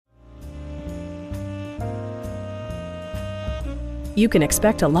You can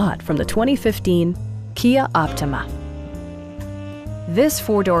expect a lot from the 2015 Kia Optima. This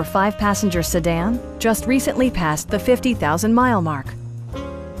four-door, five-passenger sedan just recently passed the 50,000-mile mark.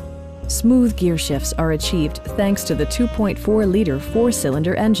 Smooth gear shifts are achieved thanks to the 2.4-liter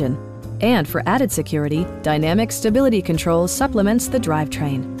four-cylinder engine. And for added security, dynamic stability control supplements the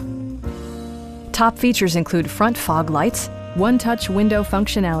drivetrain. Top features include front fog lights, one-touch window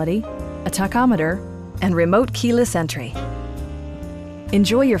functionality, a tachometer, and remote keyless entry.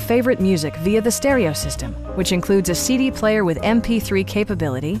 Enjoy your favorite music via the stereo system, which includes a CD player with MP3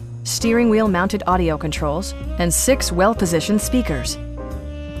 capability, steering wheel mounted audio controls, and 6 well-positioned speakers.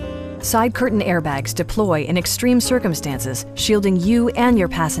 Side curtain airbags deploy in extreme circumstances, shielding you and your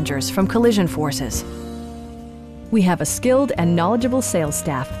passengers from collision forces. We have a skilled and knowledgeable sales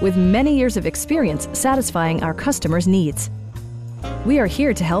staff with many years of experience satisfying our customers' needs. We are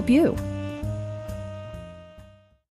here to help you.